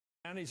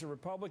Indiana. He's a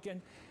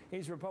Republican.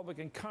 He's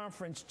Republican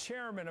Conference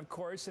Chairman, of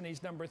course, and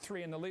he's number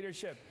 3 in the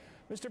leadership.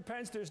 Mr.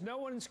 Pence, there's no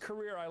one's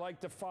career I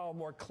like to follow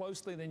more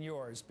closely than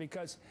yours,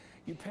 because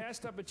you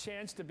passed up a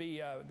chance to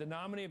be the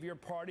nominee of your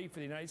party for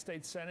the United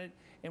States Senate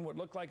in what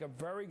looked like a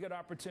very good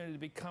opportunity to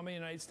become a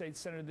United States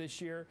Senator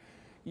this year.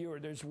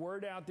 There's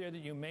word out there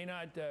that you may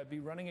not be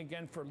running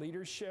again for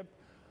leadership.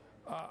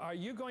 Are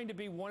you going to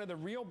be one of the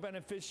real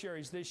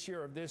beneficiaries this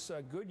year of this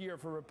good year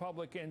for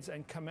Republicans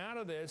and come out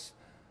of this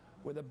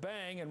with a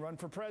bang and run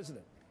for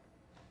president?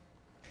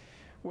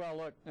 Well,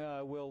 look,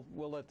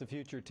 we'll let the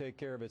future take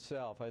care of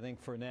itself. I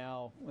think for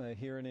now,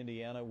 here in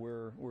Indiana,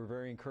 we're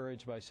very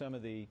encouraged by some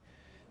of the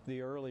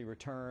early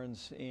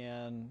returns.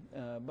 And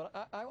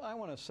but I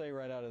want to say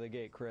right out of the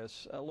gate,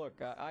 Chris,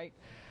 look, I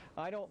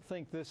don't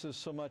think this is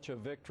so much a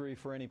victory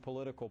for any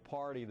political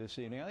party this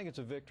evening. I think it's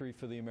a victory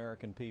for the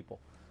American people.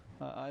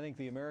 I think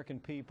the American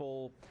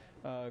people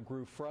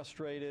grew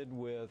frustrated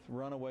with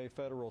runaway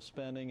federal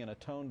spending and a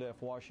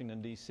tone-deaf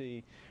Washington,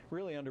 D.C.,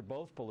 really under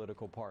both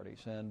political parties.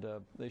 And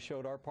they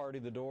showed our party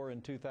the door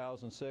in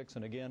 2006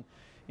 and again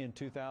in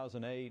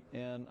 2008.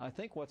 And I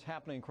think what's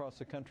happening across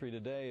the country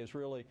today is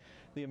really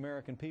the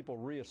American people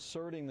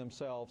reasserting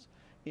themselves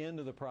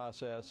into the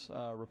process.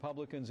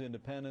 Republicans,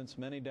 independents,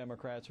 many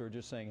Democrats who are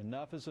just saying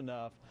enough is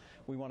enough.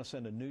 We want to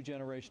send a new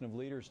generation of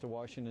leaders to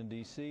Washington,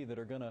 D.C. that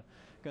are going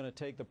to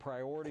take the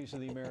priorities of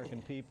the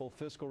American people,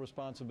 fiscal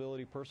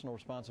responsibility, personal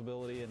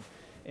responsibility,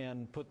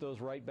 and put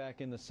those right back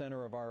in the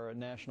center of our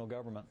national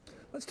government.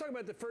 Let's talk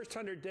about the first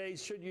 100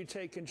 days should you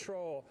take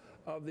control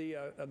of the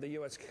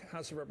U.S.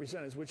 House of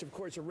Representatives, which of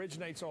course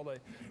originates all the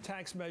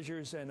tax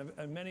measures and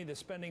many of the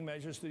spending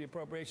measures through the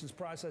appropriations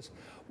process.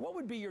 What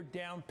would be your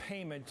down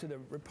payment to the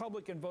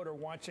Republican voter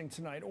watching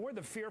tonight, or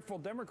the fearful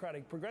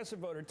Democratic progressive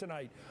voter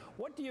tonight?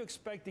 What do you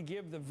expect to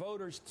give the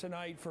voters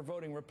tonight for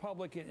voting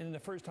Republican in the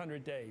first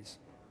 100 days?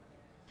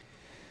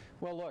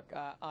 Well, look,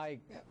 I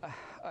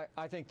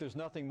think there's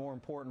nothing more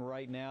important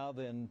right now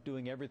than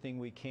doing everything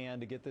we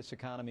can to get this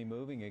economy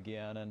moving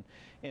again. And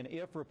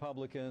if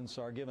Republicans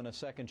are given a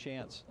second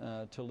chance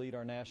to lead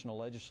our national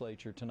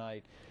legislature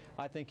tonight,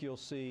 I think you'll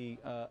see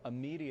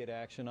immediate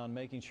action on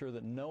making sure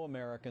that no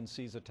American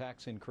sees a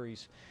tax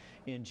increase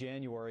in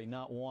January,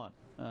 not one.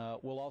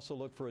 We'll also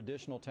look for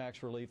additional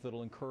tax relief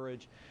that'll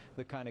encourage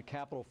the kind of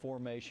capital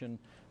formation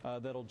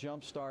that'll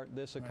jumpstart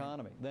this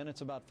economy. Right. Then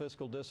it's about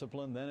fiscal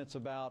discipline. Then it's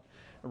about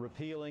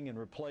repealing and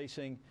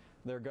replacing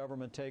their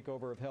government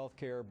takeover of health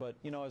care. But,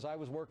 you know, as I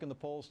was working the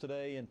polls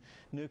today in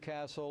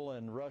Newcastle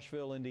and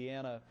Rushville,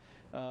 Indiana,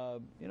 you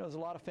know, there's a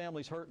lot of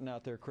families hurting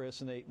out there,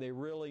 Chris, and they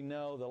really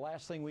know the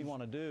last thing we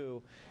want to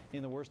do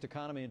in the worst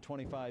economy in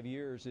 25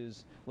 years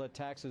is let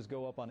taxes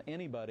go up on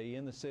anybody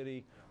in the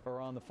city or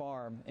on the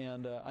farm.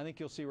 And I think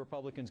you'll see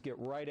Republicans get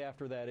right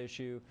after that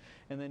issue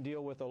and then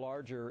deal with the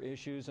larger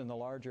issues and the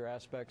larger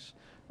aspects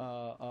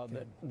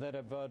that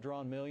have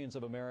drawn millions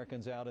of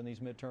Americans out in these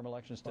midterm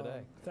elections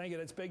today. Thank you.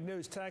 That's big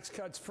news. Tax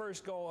cuts,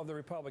 first goal of the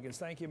Republicans.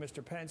 Thank you,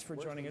 Mr. Pence, for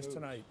joining us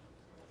tonight.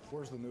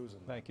 Where's the news in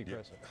that? Thank you,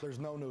 Chris. There's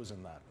no news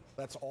in that.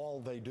 That's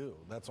all they do.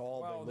 That's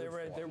all they live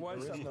for. There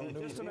was some,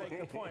 just to make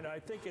the point, I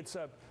think it's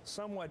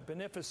somewhat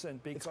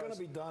beneficent because it's going to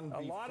be done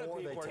before a lot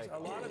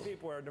of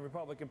people are in the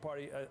Republican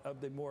Party of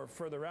the more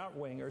further out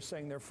wing are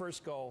saying their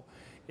first goal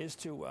is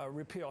to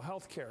repeal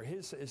health care.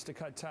 His is to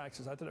cut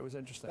taxes. I thought it was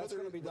interesting. That's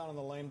going to be done in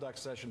the lame duck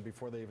session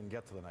before they even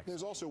get to the next.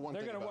 There's also one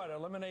thing. They're going to what?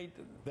 Eliminate?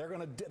 They're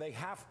going to. They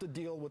have to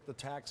deal with the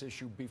tax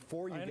issue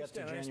before you get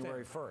to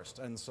January 1st,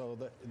 and so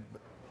that.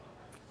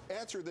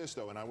 Answer this,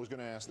 though, and I was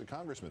going to ask the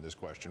congressman this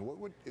question. What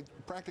would,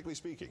 practically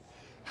speaking,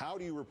 how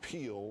do you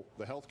repeal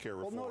the health care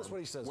reform? Well, notice what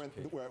he says.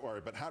 All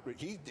right, but how,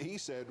 he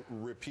said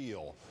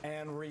repeal.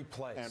 And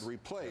replace. And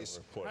replace.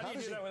 How do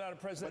you do that without a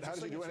presidential But how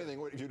does he do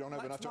anything if you don't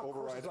have enough to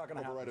override a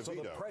veto? So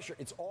the pressure,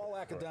 it's all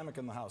academic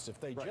in the House. If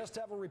they just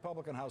have a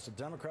Republican House, a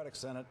Democratic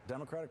Senate,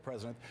 Democratic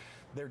President,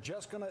 they're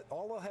just going to,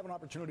 all they'll have an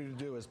opportunity to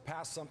do is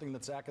pass something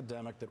that's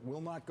academic that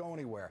will not go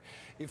anywhere.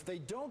 If they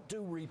don't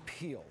do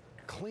repeal,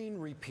 clean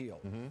repeal,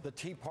 the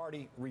Tea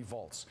Party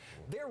revolts.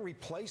 Their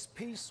replace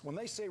piece, when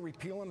they say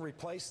repeal and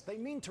replace, they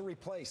mean to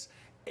replace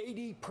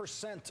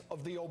 80%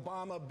 of the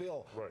Obama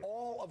bill,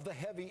 all of the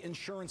heavy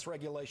insurance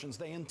regulations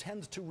they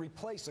intend to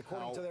replace,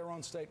 according to their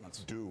own statements.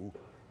 Do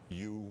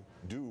you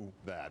do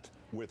that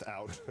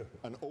without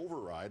an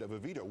override of a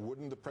veto?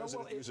 Wouldn't the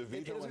president use a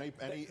veto in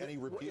any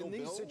repeal bill? In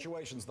these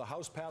situations, the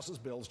House passes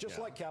bills, just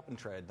like cap and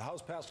trade. The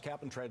House passed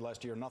cap and trade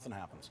last year, nothing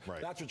happens.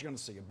 That's what you're going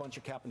to see, a bunch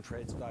of cap and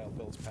trade style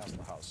bills pass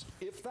the House.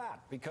 If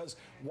that, because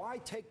why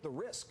take the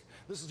risk?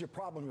 This is your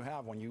problem you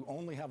have when you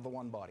only have the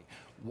one body.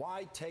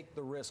 Why take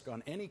the risk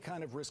on any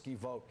kind of risky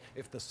vote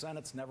if the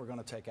Senate's never going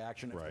to take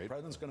action, if the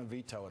president's going to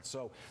veto it?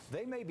 So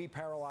they may be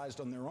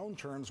paralyzed on their own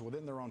terms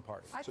within their own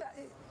party.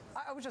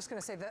 I was just going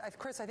to say that,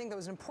 Chris, I think that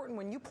was important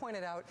when you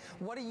pointed out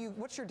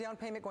what's your down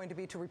payment going to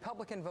be to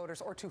Republican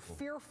voters or to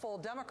fearful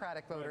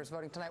Democratic voters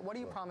voting tonight? What are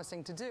you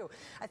promising to do?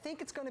 I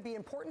think it's going to be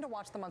important to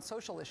watch them on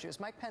social issues.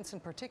 Mike Pence, in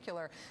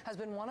particular, has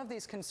been one of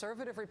these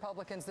conservative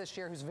Republicans this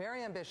year who's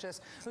very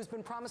ambitious, who's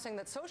been promising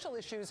that social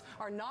issues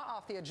are not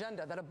off the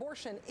agenda, that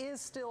abortion is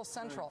still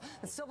central,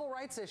 that civil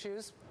rights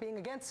issues, being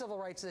against civil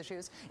rights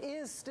issues,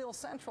 is still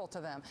central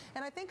to them.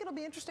 And I think it'll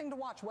be interesting to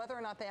watch whether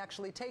or not they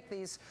actually take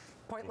these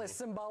pointless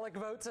symbolic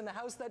votes in the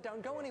House that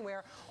don't go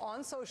anywhere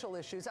on social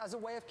issues as a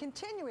way of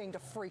continuing to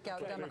freak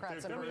out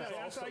Democrats and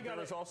progressives.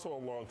 There is also a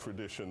long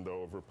tradition,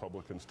 though, of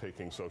Republicans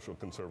taking social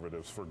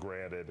conservatives for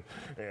granted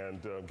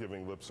and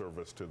giving lip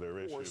service to their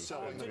issues. Or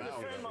selling To them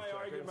out. defend my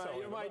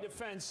argument, my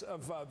defense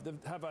of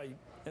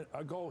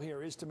a goal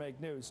here is to make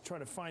news,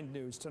 trying to find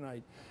news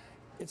tonight.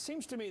 It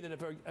seems to me that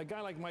if a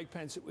guy like Mike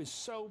Pence, who is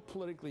so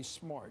politically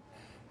smart,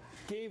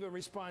 gave a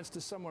response to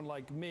someone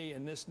like me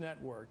and this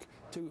network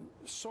to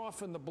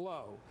soften the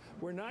blow.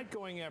 We're not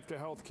going after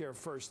health care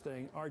first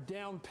thing. Our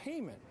down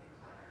payment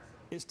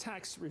is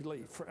tax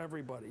relief for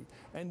everybody.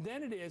 And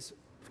then it is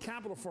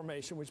capital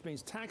formation, which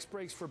means tax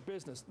breaks for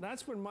business.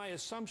 That's been my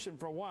assumption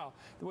for a while.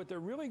 That what they're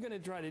really going to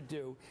try to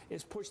do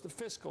is push the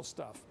fiscal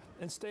stuff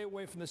and stay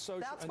away from the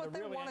social. That's what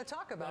they want to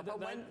talk about. But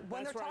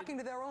when they're talking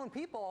to their own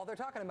people, all they're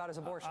talking about is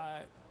abortion.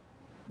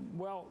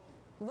 Well,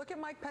 look at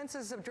Mike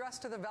Pence's address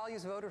to the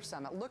Values Voters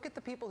Summit. Look at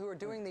the people who are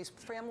doing these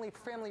Family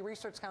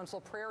Research Council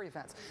prayer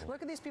events.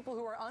 Look at these people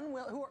who are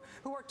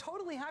who are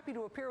totally happy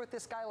to appear with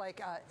this guy like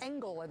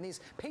Engel and these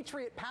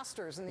patriot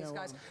pastors and these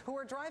guys who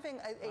are driving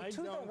a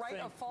to the right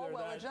of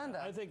Falwell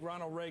agenda. I think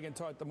Ronald Reagan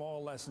taught them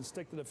all a lesson: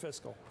 stick to the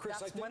fiscal. Chris,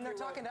 That's when they're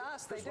talking to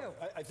us, Chris, they do.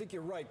 I think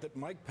you're right that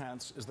Mike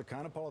Pence is the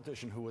kind of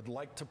politician who would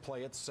like to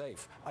play it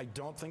safe. I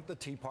don't think the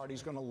Tea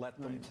Party's going to let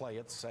them play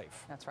it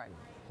safe. That's right.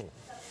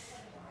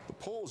 The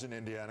polls in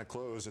Indiana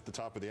close at the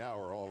top of the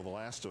hour, all of the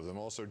last of them.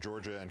 Also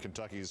Georgia and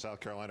Kentucky, South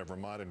Carolina,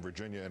 Vermont, and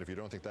Virginia. And if you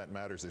don't think that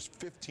matters, there's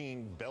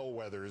 15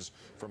 bellwethers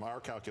from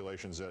our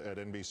calculations at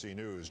NBC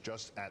News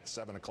just at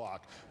 7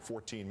 o'clock,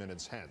 14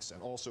 minutes hence.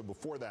 And also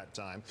before that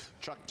time,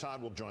 Chuck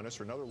Todd will join us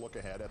for another look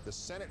ahead at the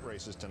Senate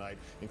races tonight,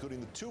 including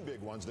the two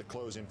big ones that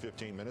close in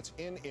 15 minutes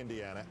in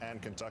Indiana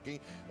and Kentucky,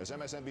 as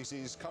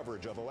MSNBC's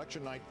coverage of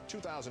Election Night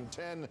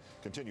 2010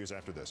 continues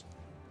after this.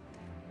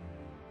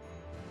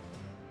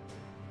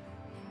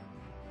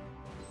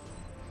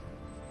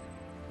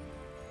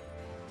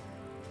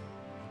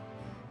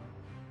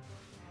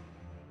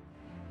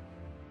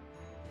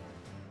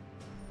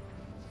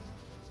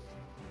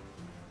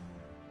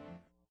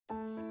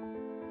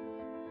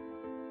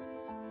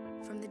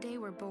 From the day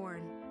we're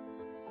born,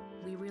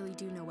 we really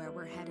do know where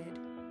we're headed.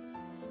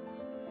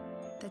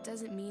 That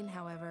doesn't mean,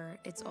 however,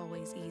 it's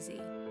always easy.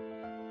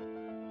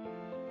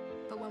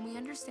 But when we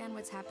understand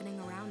what's happening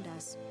around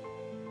us,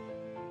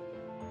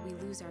 we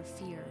lose our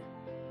fear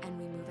and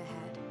we move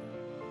ahead.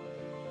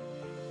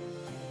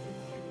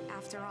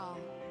 After all,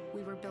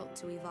 we were built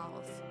to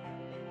evolve.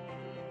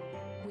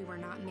 We were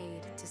not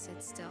made to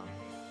sit still.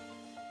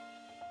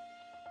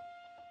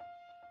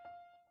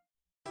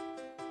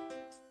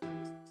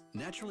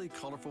 Naturally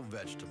colorful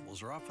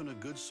vegetables are often a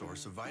good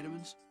source of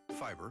vitamins,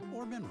 fiber,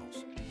 or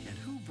minerals. And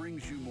who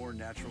brings you more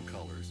natural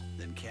colors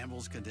than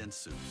Campbell's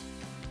condensed soups?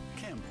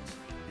 Campbell's,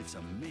 it's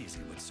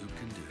amazing what soup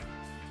can do.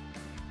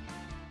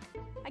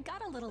 I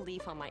got a little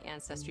leaf on my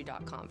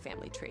Ancestry.com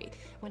family tree.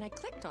 When I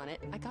clicked on it,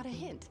 I got a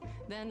hint.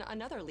 Then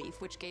another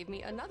leaf, which gave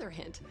me another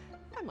hint.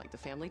 I'm like the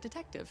family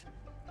detective.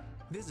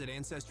 Visit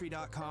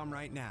Ancestry.com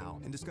right now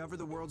and discover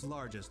the world's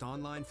largest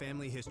online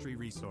family history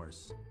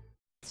resource.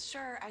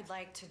 Sure, I'd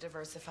like to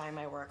diversify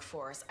my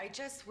workforce. I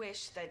just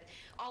wish that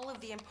all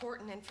of the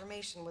important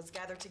information was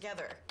gathered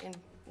together in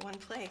one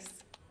place.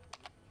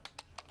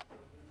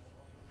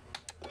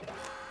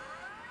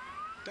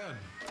 Done.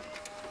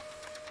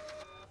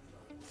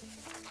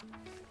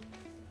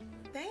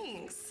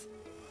 Thanks.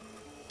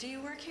 Do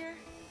you work here?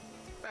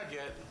 Not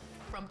yet.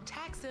 From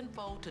tax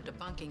info to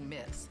debunking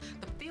myths,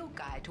 the Field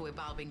Guide to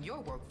Evolving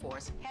Your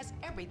Workforce has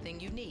everything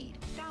you need.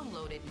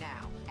 Download it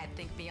now at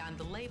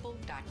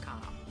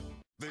thinkbeyondthelabel.com.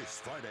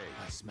 This Friday,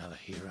 I smell a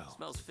hero.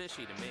 Smells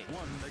fishy to me.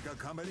 One mega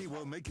comedy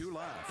will make you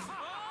laugh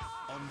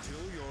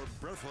until you're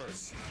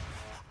breathless.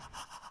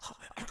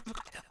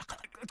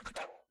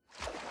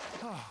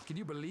 Oh, can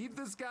you believe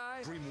this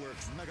guy?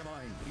 DreamWorks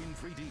Megamind in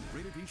 3D,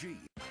 rated PG.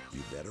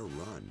 You better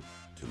run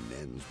to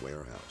Men's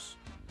Warehouse.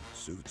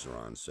 Suits are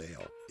on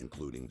sale,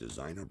 including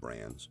designer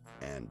brands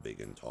and big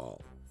and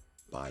tall.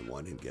 Buy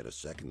one and get a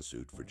second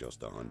suit for just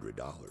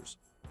 $100.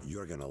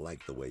 You're gonna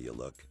like the way you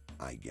look,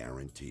 I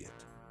guarantee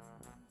it.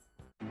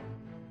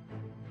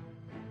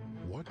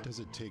 What does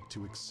it take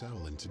to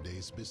excel in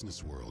today's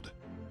business world?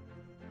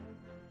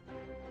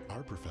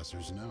 Our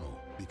professors know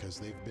because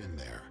they've been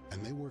there,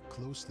 and they work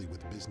closely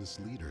with business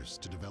leaders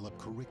to develop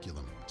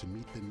curriculum to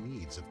meet the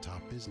needs of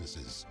top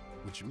businesses,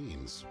 which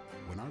means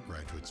when our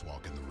graduates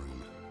walk in the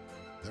room,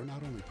 they're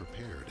not only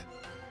prepared,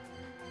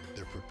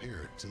 they're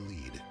prepared to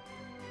lead.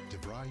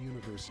 DeVry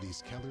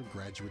University's Keller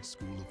Graduate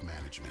School of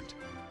Management.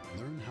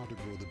 Learn how to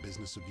grow the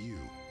business of you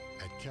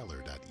at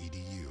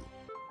keller.edu.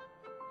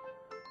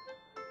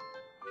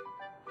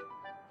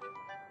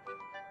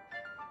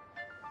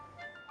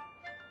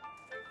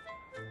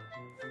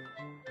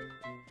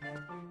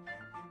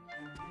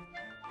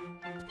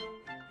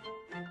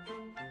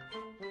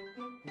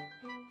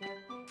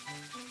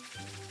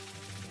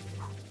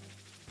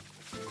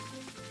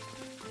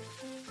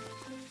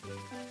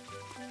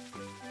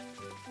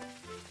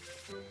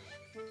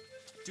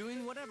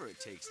 Doing whatever it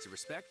takes to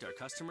respect our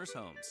customers'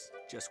 homes.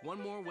 Just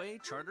one more way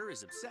Charter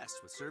is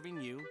obsessed with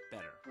serving you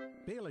better.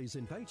 Bailey's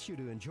invites you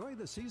to enjoy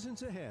the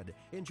seasons ahead.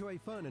 Enjoy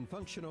fun and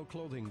functional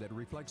clothing that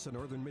reflects a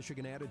Northern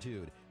Michigan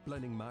attitude,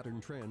 blending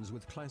modern trends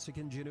with classic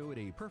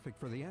ingenuity, perfect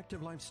for the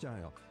active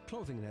lifestyle.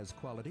 Clothing that has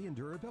quality and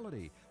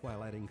durability,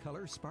 while adding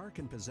color, spark,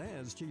 and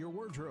pizzazz to your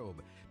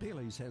wardrobe.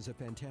 Bailey's has a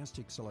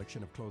fantastic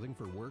selection of clothing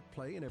for work,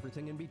 play, and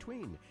everything in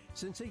between.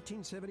 Since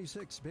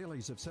 1876,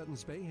 Bailey's of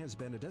Suttons Bay has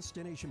been a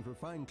destination for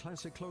fine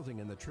classic clothing,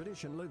 and the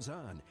tradition lives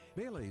on.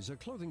 Bailey's, a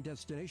clothing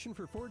destination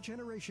for 4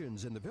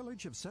 generations in the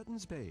village of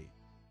Suttons Bay.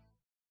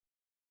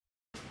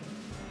 The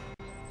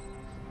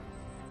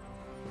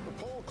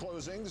poll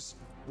closings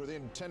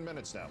within 10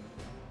 minutes now.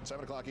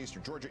 7 o'clock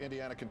Eastern, Georgia,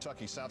 Indiana,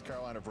 Kentucky, South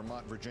Carolina,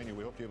 Vermont, Virginia.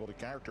 We hope you're able to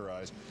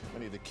characterize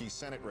many of the key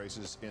Senate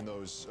races in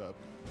those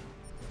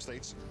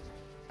states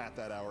at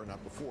that hour,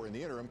 not before. In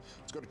the interim,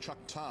 let's go to Chuck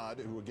Todd,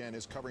 who again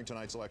is covering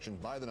tonight's election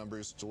by the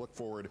numbers to look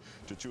forward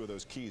to 2 of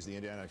those keys, the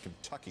Indiana and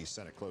Kentucky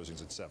Senate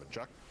closings at 7.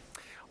 Chuck?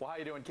 Well, how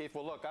you doing, Keith?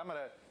 Well, look, I'm going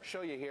to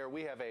show you here.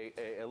 We have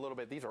a little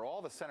bit. These are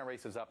all the Senate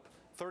races up,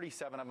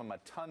 37 of them, a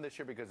ton this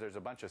year because there's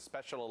a bunch of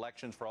special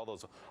elections for all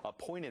those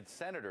appointed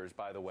senators,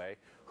 by the way,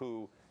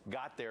 who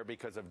got there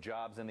because of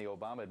jobs in the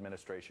Obama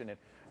administration.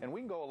 And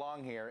we can go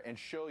along here and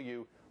show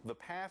you the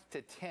path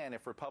to 10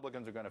 if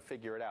Republicans are going to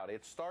figure it out.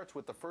 It starts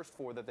with the first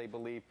 4 that they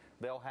believe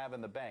they'll have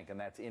in the bank, and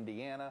that's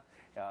Indiana,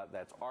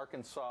 that's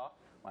Arkansas.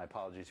 My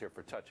apologies here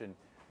for touching.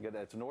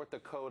 That's North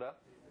Dakota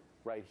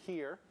right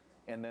here.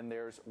 And then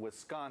there's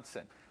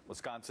Wisconsin.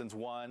 Wisconsin's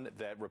one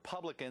that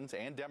Republicans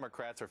and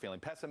Democrats are feeling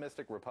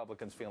pessimistic,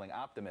 Republicans feeling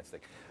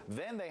optimistic.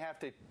 Then they have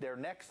to, their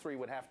next 3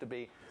 would have to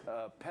be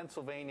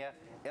Pennsylvania,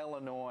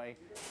 Illinois,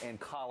 and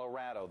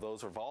Colorado.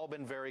 Those have all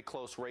been very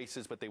close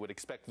races, but they would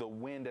expect the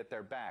wind at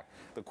their back.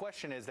 The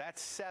question is,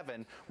 that's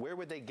 7. Where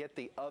would they get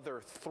the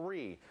other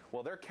 3?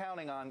 Well, they're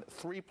counting on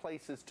 3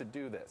 places to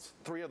do this.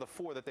 3 of the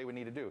 4 that they would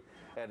need to do.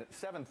 At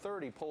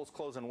 7:30, polls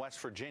close in West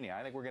Virginia.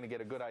 I think we're going to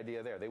get a good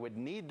idea there. They would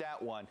need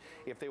that one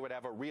if they would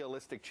have a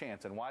realistic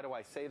chance. And why do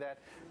I say that?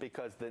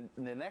 Because the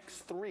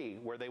next 3,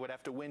 where they would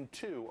have to win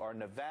 2, are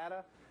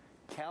Nevada,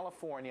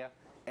 California,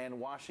 and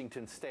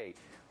Washington State.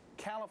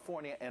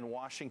 California and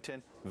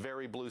Washington,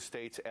 very blue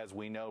states. As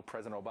we know,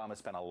 President Obama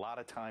spent a lot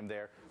of time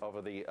there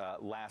over the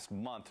last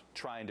month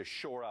trying to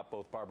shore up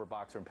both Barbara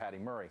Boxer and Patty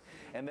Murray.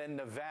 And then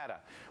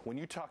Nevada, when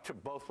you talk to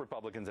both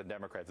Republicans and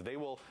Democrats, they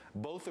will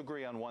both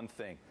agree on one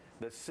thing.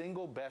 The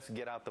single best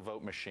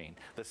get-out-the-vote machine,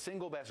 the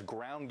single best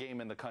ground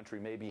game in the country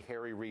may be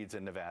Harry Reid's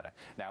in Nevada.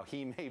 Now,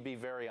 he may be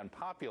very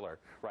unpopular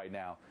right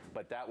now,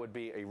 but that would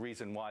be a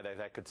reason why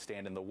that could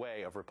stand in the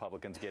way of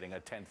Republicans getting a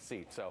 10th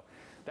seat. So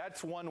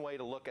that's one way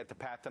to look at the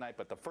path tonight,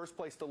 but the first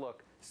place to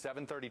look,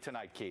 7:30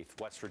 tonight, Keith,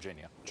 West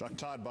Virginia. Chuck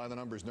Todd, by the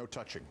numbers, no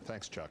touching.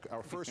 Thanks, Chuck.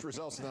 Our first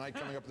results of the night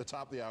coming up at the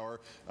top of the hour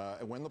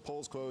when the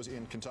polls close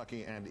in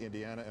Kentucky and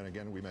Indiana. And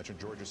again, we mentioned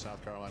Georgia,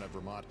 South Carolina,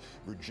 Vermont,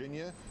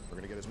 Virginia. We're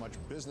going to get as much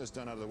business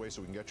done out of the way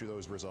so we can get you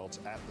those results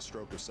at the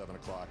stroke of 7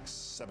 o'clock,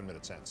 7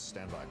 minutes hence.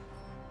 Stand by.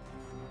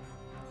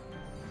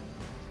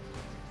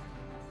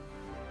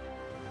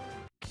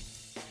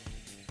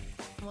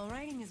 While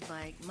riding his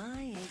bike,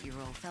 my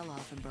 8-year-old fell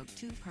off and broke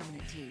 2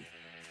 permanent teeth.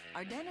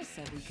 Our dentist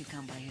said we could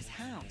come by his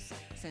house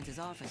since his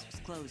office was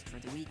closed for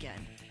the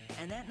weekend.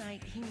 And that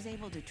night, he was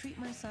able to treat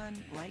my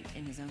son right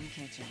in his own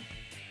kitchen.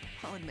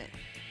 I'll admit,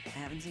 I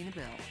haven't seen a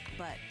bill,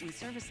 but with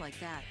service like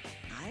that,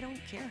 I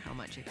don't care how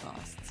much it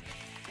costs.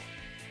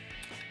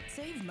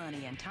 Save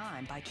money and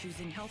time by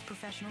choosing health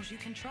professionals you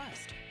can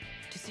trust.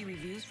 To see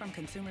reviews from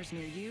consumers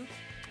near you,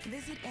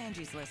 visit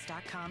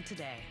angieslist.com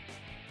today.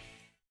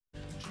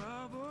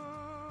 Trouble,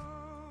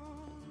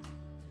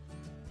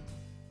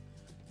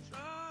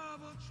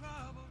 trouble,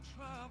 trouble,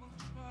 trouble,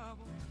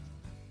 trouble.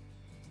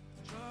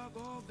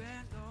 Trouble,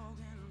 bad dog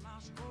in my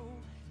soul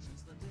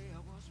since the day I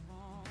was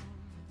born.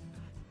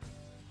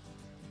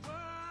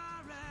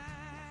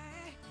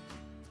 Worry,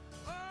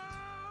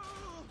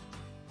 oh,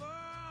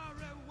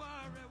 worry,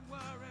 worry,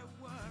 worry,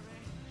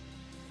 worry.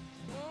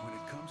 When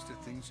it comes to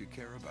things you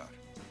care about,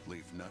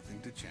 leave nothing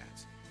to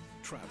chance.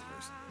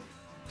 Travelers,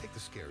 take the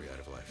scary out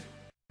of life.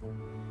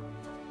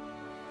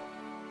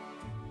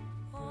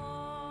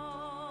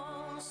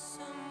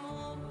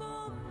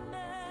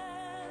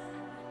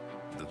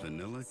 The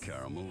Vanilla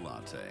Caramel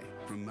Latte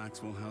from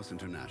Maxwell House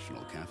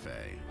International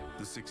Cafe.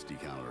 The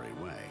 60-calorie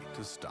way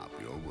to stop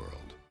your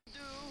world.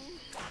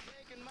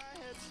 Making my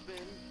head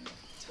spin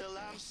till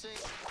I'm sick.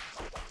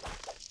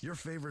 Your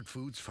favorite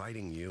food's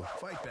fighting you?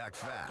 Fight back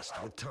fast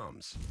with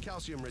Tums.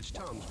 Calcium-rich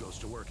Tums goes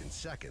to work in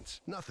seconds.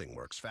 Nothing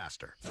works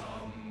faster.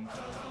 Tums.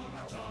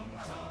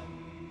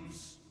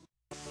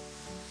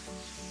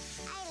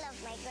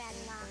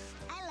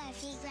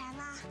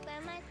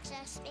 Grandma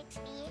just makes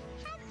me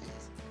happy.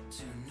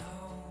 To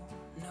know.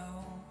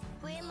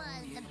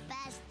 Grandma's the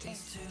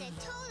bestest. The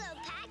total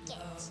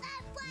package.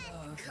 That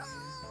was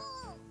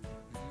cool.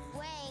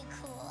 Way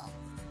cool.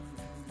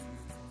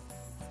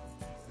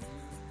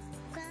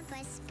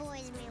 Grandpa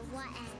spoils me rotten.